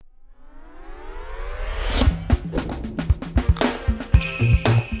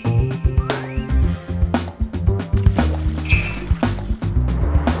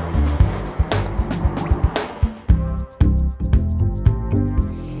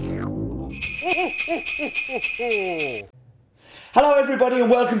Hello everybody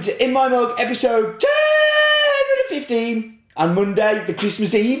and welcome to In My Mug episode 215 on Monday, the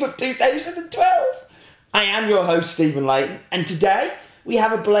Christmas Eve of 2012. I am your host Stephen Layton and today we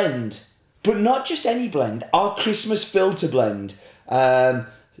have a blend, but not just any blend, our Christmas filter blend.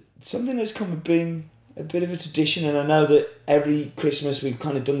 Something that's been a bit of a tradition, and I know that every Christmas we've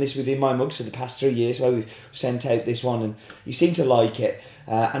kind of done this with In My Mugs for the past 3 years where we've sent out this one and you seem to like it.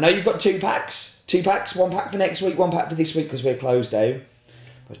 I know you've got two packs, one pack for next week, one pack for this week because we're closed down.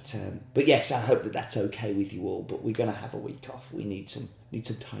 But yes, I hope that that's okay with you all, but we're going to have a week off. We need some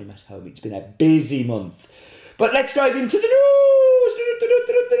time at home. It's been a busy month. But let's dive into the news.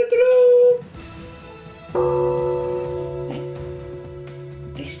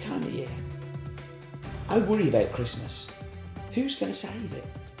 This time of year, I worry about Christmas. Who's going to save it?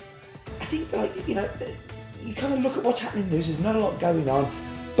 I think, you kind of look at what's happening in the news, there's not a lot going on,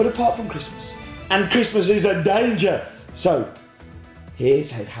 but apart from Christmas. And Christmas is a danger. So,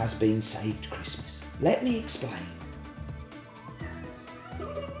 here's how has been saved Christmas. Let me explain.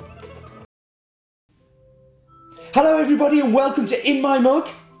 Hello everybody and welcome to In My Mug.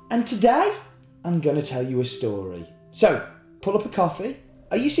 And today, I'm going to tell you a story. So, pull up a coffee.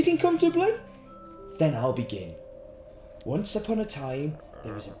 Are you sitting comfortably? Then I'll begin. Once upon a time,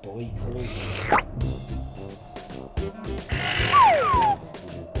 there was a boy called...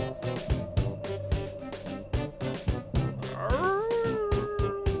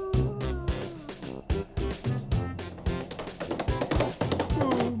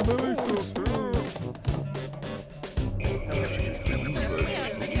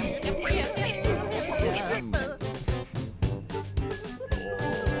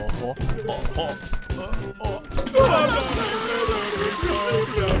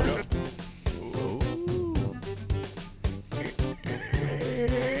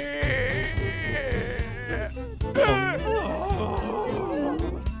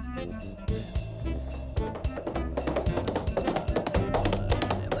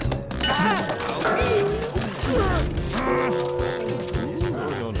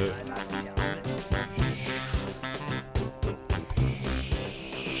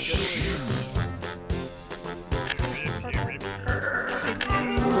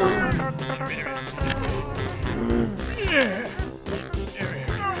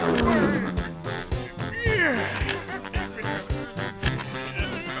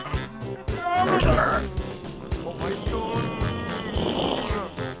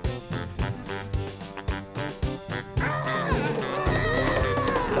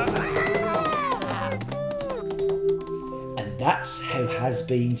 That's how has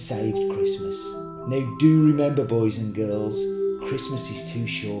been saved Christmas. Now do remember, boys and girls, Christmas is too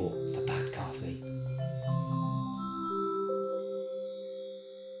short for bad coffee.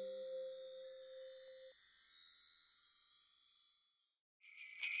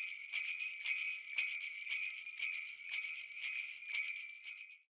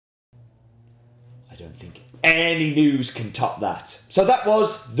 I don't think any news can top that. So that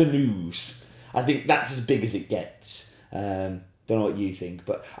was the news. I think that's as big as it gets. Don't know what you think,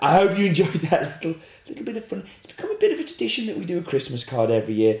 but I hope you enjoyed that little bit of fun. It's become a bit of a tradition that we do a Christmas card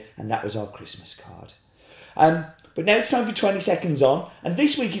every year, and that was our Christmas card. But now it's time for 20 seconds on, and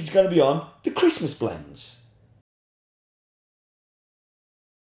this week it's going to be on the Christmas blends.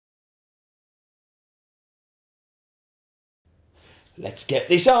 Let's get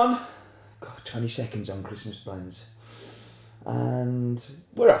this on. God, 20 seconds on Christmas blends. And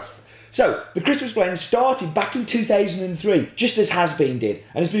we're off. So, the Christmas blend started back in 2003, just as Has Been did,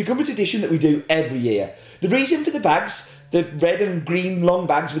 and it's become a tradition that we do every year. The reason for the bags, the red and green long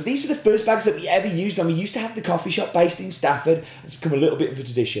bags, but these were the first bags that we ever used when we used to have the coffee shop based in Stafford. It's become a little bit of a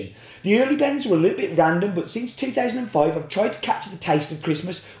tradition. The early blends were a little bit random, but since 2005 I've tried to capture the taste of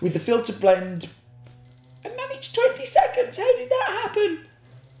Christmas with the filter blend. I managed 20 seconds, how did that happen?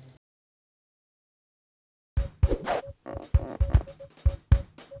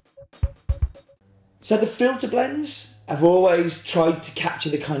 So the filter blends, I've always tried to capture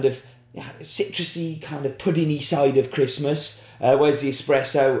the kind of citrusy, kind of puddingy side of Christmas, whereas the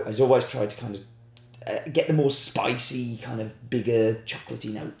espresso has always tried to kind of get the more spicy, kind of bigger,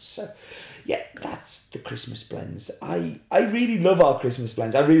 chocolatey notes. So yeah, that's the Christmas blends. I really love our Christmas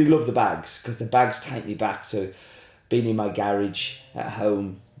blends. I really love the bags, because the bags take me back to being in my garage at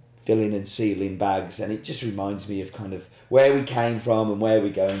home, filling and sealing bags, and it just reminds me of kind of where we came from and where we're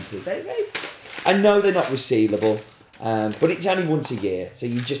going to. I know they're not resealable, but it's only once a year, so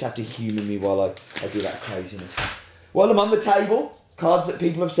you just have to humour me while I do that craziness. While I'm on the table, cards that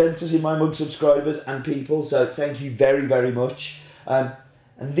people have sent us, In My Mug subscribers and people, so thank you very, very much.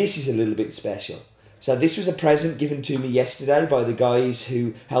 And this is a little bit special. So this was a present given to me yesterday by the guys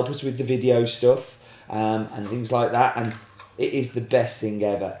who help us with the video stuff and things like that. And it is the best thing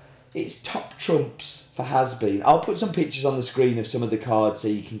ever. It's top trumps for Has Been. I'll put some pictures on the screen of some of the cards so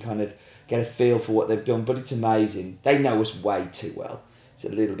you can kind of get a feel for what they've done. But it's amazing. They know us way too well. It's a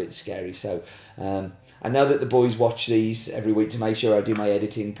little bit scary. So I know that the boys watch these every week to make sure I do my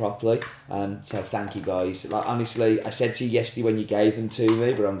editing properly. So thank you guys. Like, honestly, I said to you yesterday when you gave them to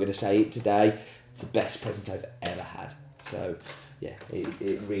me, but I'm going to say it today. It's the best present I've ever had. So, yeah,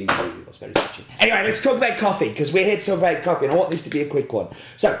 it really, really was very touching. Anyway, let's talk about coffee, because we're here to talk about coffee, and I want this to be a quick one.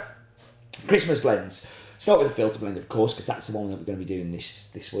 So, Christmas blends. Start with a filter blend, of course, because that's the one that we're going to be doing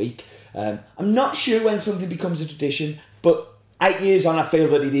this week. I'm not sure when something becomes a tradition, but 8 years on, I feel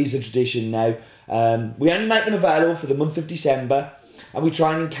that it is a tradition now. We only make them available for the month of December, and we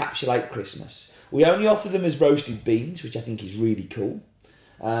try and encapsulate Christmas. We only offer them as roasted beans, which I think is really cool.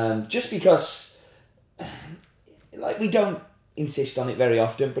 Just because, like, we don't insist on it very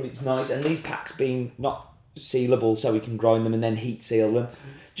often, but it's nice. And these packs being not sealable, so we can grind them and then heat seal them,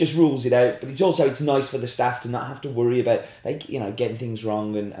 just rules it out. But it's nice for the staff to not have to worry about, like, getting things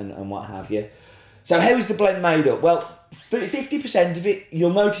wrong and what have you. So how is the blend made up? Well, 50% of it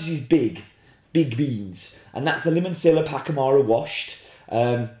you'll notice is big beans, and that's the Limoncello Pacamara washed.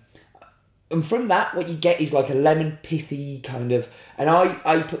 And from that, what you get is like a lemon pithy kind of, and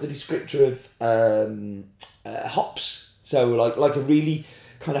I put the descriptor of hops, so like a really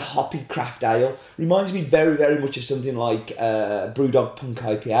kind of hoppy craft ale. Reminds me very, very much of something like Brewdog Punk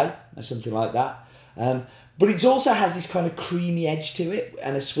IPA or something like that. But it also has this kind of creamy edge to it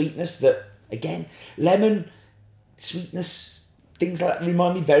and a sweetness that, again, lemon, sweetness, things like that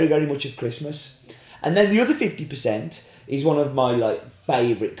remind me very, very much of Christmas. And then the other 50% is one of my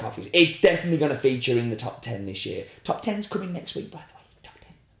favourite coffees. It's definitely going to feature in the top 10 this year. Top 10's coming next week, by the way. Top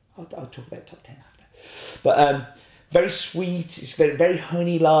 10. I'll talk about top 10 after. But very sweet. It's very, very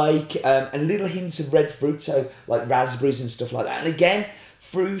honey-like, and little hints of red fruit, so like raspberries and stuff like that. And again,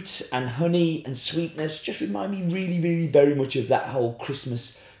 fruit and honey and sweetness just remind me really, really very much of that whole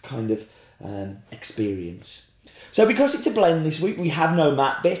Christmas kind of experience. So because it's a blend this week, we have no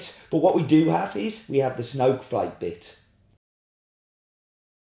matte bit, but what we do have is we have the snowflake bit.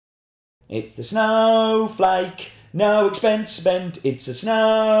 It's the snowflake, no expense spent, it's a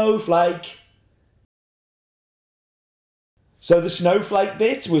snowflake. So the snowflake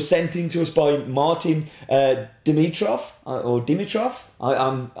bit was sent in to us by Martin Dimitrov.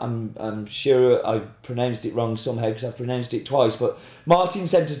 I'm sure I've pronounced it wrong somehow because I've pronounced it twice. But Martin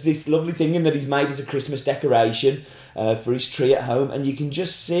sent us this lovely thing in that he's made as a Christmas decoration for his tree at home, and you can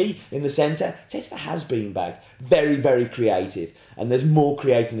just see in the centre it says a Has Been bag. Very, very creative, and there's more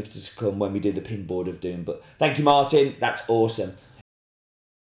creativity to come when we do the pinboard of doom. But thank you, Martin. That's awesome.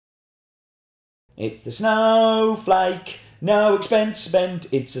 It's the snowflake. No expense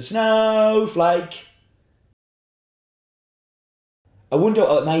spent, it's a snowflake. I wonder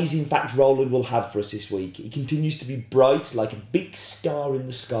what amazing fact Roland will have for us this week. He continues to be bright like a big star in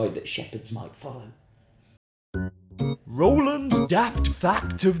the sky that shepherds might follow. Roland's Daft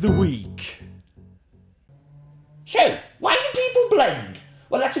Fact of the Week. So, why do people blend?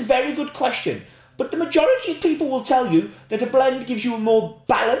 Well, that's a very good question. But the majority of people will tell you that a blend gives you a more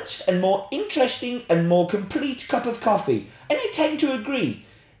balanced and more interesting and more complete cup of coffee. And I tend to agree.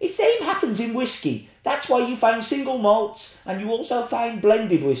 The same happens in whiskey. That's why you find single malts and you also find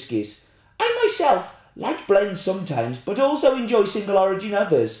blended whiskies. I myself like blends sometimes, but also enjoy single origin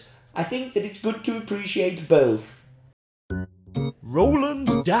others. I think that it's good to appreciate both.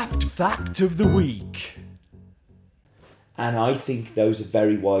 Roland's Daft Fact of the Week. And I think those are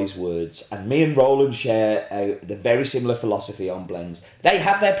very wise words. And me and Roland share the very similar philosophy on blends. They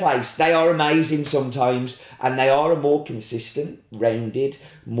have their place. They are amazing sometimes. And they are a more consistent, rounded,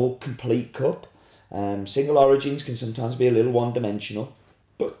 more complete cup. Single origins can sometimes be a little one-dimensional.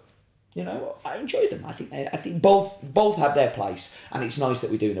 But, I enjoy them. I think both have their place. And it's nice that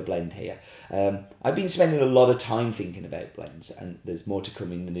we're doing a blend here. I've been spending a lot of time thinking about blends. And there's more to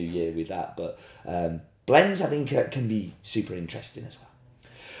come in the new year with that. But blends, I think, can be super interesting as well.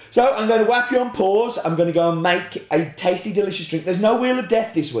 So I'm going to whap you on pause. I'm going to go and make a tasty, delicious drink. There's no Wheel of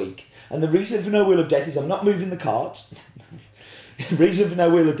Death this week. And the reason for no Wheel of Death is I'm not moving the cart. The reason for no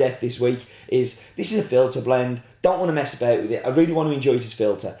Wheel of Death this week is this is a filter blend. Don't want to mess about with it. I really want to enjoy this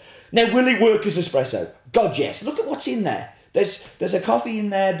filter. Now, will it work as espresso? God, yes. Look at what's in there. There's a coffee in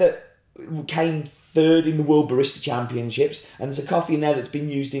there that came third in the World Barista Championships, and there's a coffee in there that's been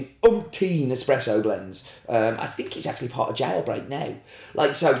used in umpteen espresso blends. I think it's actually part of Jailbreak now.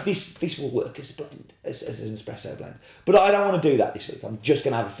 So this will work as a blend, as an espresso blend. But I don't want to do that this week. I'm just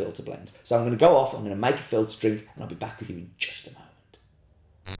going to have a filter blend. So I'm going to go off, I'm going to make a filter drink, and I'll be back with you in just a moment.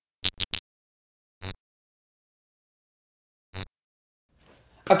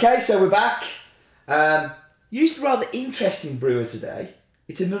 Okay, so we're back. Used a rather interesting brewer today.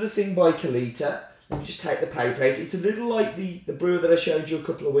 It's another thing by Kalita. Let me just take the paper out. It's a little like the brewer that I showed you a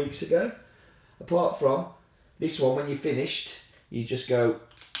couple of weeks ago. Apart from this one, when you're finished, you just go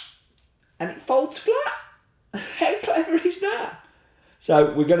and it folds flat. How clever is that?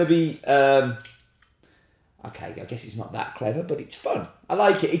 So we're going to be... okay, I guess it's not that clever, but it's fun. I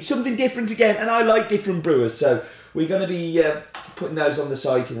like it. It's something different again, and I like different brewers. So we're going to be putting those on the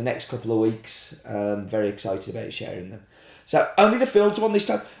site in the next couple of weeks. Very excited about sharing them. So only the filter one this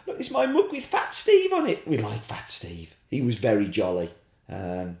time. Look, it's my mug with Fat Steve on it. We like Fat Steve. He was very jolly.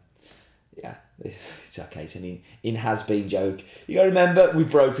 Yeah, it's okay. It's an in-has-been joke. You got to remember, we've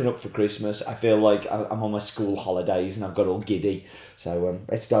broken up for Christmas. I feel like I'm on my school holidays and I've got all giddy. So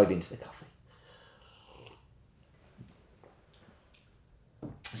let's dive into the coffee.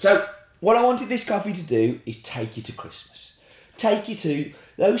 So what I wanted this coffee to do is take you to Christmas. Take you to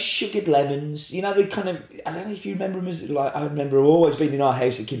those sugared lemons. You know, the kind of, I don't know if you remember them as, like, I remember always being in our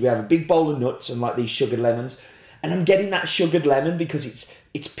house as a kid, we have a big bowl of nuts and like these sugared lemons. And I'm getting that sugared lemon because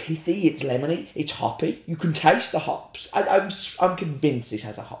it's pithy, it's lemony, it's hoppy. You can taste the hops. I'm convinced this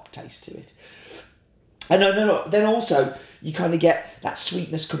has a hop taste to it. And then also you kind of get that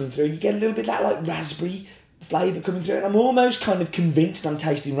sweetness coming through. You get a little bit of that like raspberry flavour coming through. And I'm almost kind of convinced I'm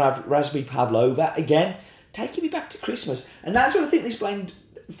tasting raspberry pavlova again, taking me back to Christmas. And that's what I think this blend,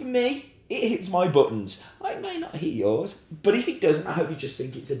 for me, it hits my buttons. It may not hit yours, but if it doesn't, I hope you just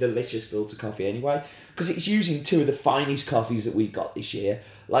think it's a delicious filter coffee anyway, because it's using two of the finest coffees that we've got this year.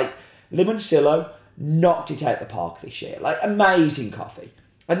 Like, Limoncello knocked it out the park this year. Like, amazing coffee.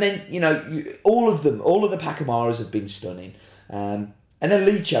 And then, all of the Pacamaras have been stunning. And then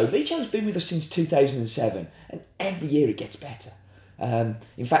Licho's been with us since 2007, and every year it gets better.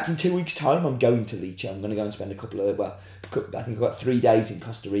 In fact, in 2 weeks' time, I'm going to Licho. I'm going to go and spend I think I've got 3 days in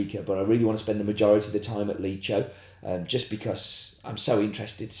Costa Rica, but I really want to spend the majority of the time at Licho, just because I'm so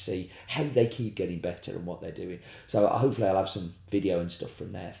interested to see how they keep getting better and what they're doing. So hopefully I'll have some video and stuff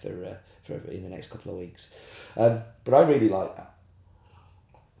from there for in the next couple of weeks. But I really like that.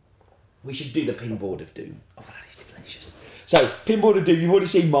 We should do the Pinboard of Doom. Oh, that is delicious. So, Pinboard of Doom, you've already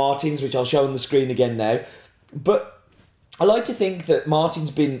seen Martin's, which I'll show on the screen again now. But I like to think that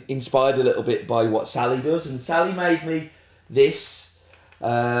Martin's been inspired a little bit by what Sally does. And Sally made me this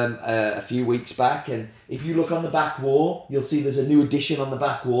a few weeks back. And if you look on the back wall, you'll see there's a new addition on the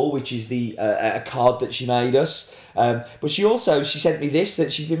back wall, which is a card that she made us. But she sent me this,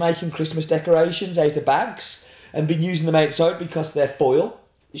 that she's been making Christmas decorations out of bags and been using them outside because they're foil.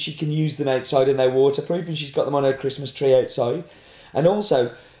 She can use them outside and they're waterproof, and she's got them on her Christmas tree outside. And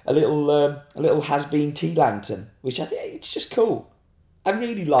also a little has-been tea lantern, which I think it's just cool. I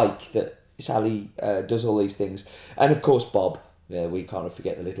really like that Sally does all these things. And of course Bob, we can't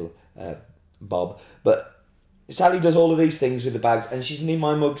forget the little Bob. But Sally does all of these things with the bags, and she's an In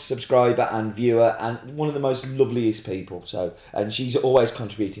My Mug subscriber and viewer, and one of the most loveliest people. So, and she's always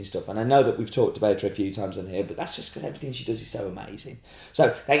contributing stuff, and I know that we've talked about her a few times on here, but that's just because everything she does is so amazing.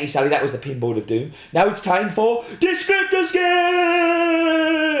 So, thank you, Sally. That was the Pinboard of Doom. Now it's time for Descriptor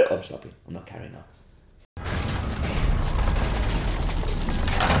Scale! I'm stopping. I'm not carrying on.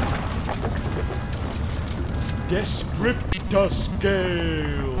 Descriptor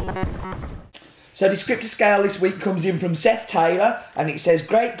Scale. So Descriptor Scale this week comes in from Seth Taylor, and it says,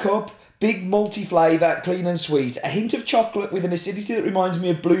 great cup, big multi-flavour, clean and sweet. A hint of chocolate with an acidity that reminds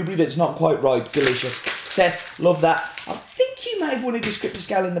me of blueberry that's not quite ripe. Delicious. Seth, love that. I think you may have won a Descriptor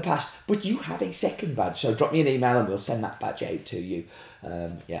Scale in the past, but you have a second badge, so drop me an email and we'll send that badge out to you.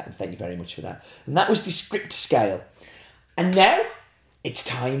 And thank you very much for that. And that was Descriptor Scale. And now, it's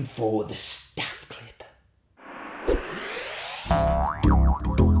time for the staff clip.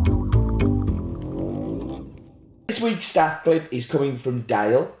 This week's staff clip is coming from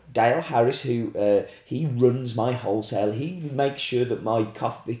Dale Harris, who he runs my wholesale. He makes sure that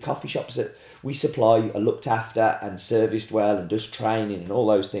the coffee shops that we supply are looked after and serviced well, and does training and all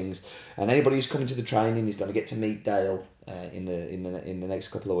those things. And anybody who's coming to the training is going to get to meet Dale in the next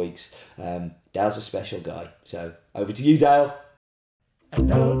couple of weeks. Dale's a special guy. So over to you, Dale.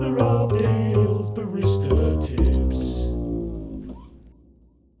 Another of Dale's barista tips.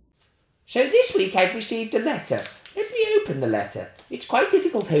 So this week I've received a letter Let me open the letter. It's quite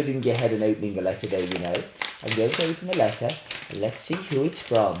difficult holding your head and opening a letter, though, you know. I'm going to open the letter, and let's see who it's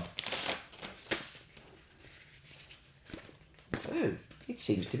from. Oh, it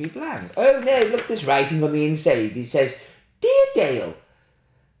seems to be blank. Oh no, look, there's writing on the inside. It says, "Dear Dale,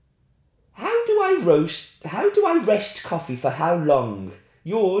 how do I rest coffee for how long?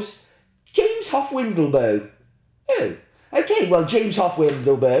 Yours, James Hoff Windlebow." Oh, okay, well, James Hoff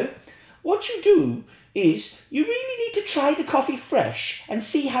Windlebow, what you do is you really need to try the coffee fresh and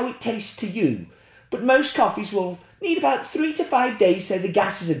see how it tastes to you. But most coffees will need about 3 to 5 days so the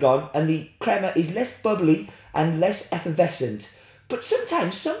gases are gone and the crema is less bubbly and less effervescent. But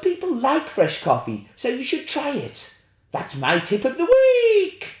sometimes some people like fresh coffee, so you should try it. That's my tip of the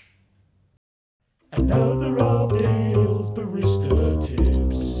week. Another of Dale's barista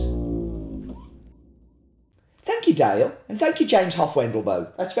tips. Thank you, Dale, and thank you, James Hoff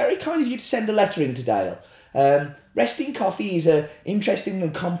Wendlebow. That's very kind of you to send a letter in to Dale. Resting coffee is an interesting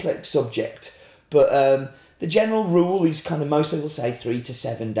and complex subject, but the general rule is kind of most people say 3 to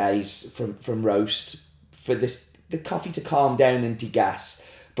 7 days from roast for the coffee to calm down and degas.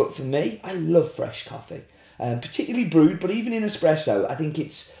 But for me, I love fresh coffee, particularly brewed, but even in espresso, I think in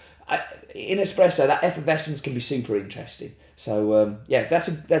espresso that effervescence can be super interesting. So yeah, that's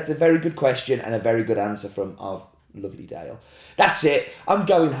a very good question and a very good answer from our lovely Dale. That's it. I'm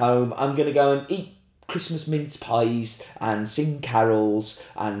going home. I'm going to go and eat Christmas mince pies and sing carols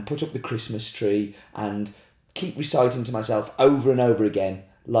and put up the Christmas tree and keep reciting to myself over and over again,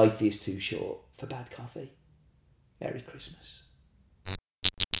 life is too short for bad coffee. Merry Christmas.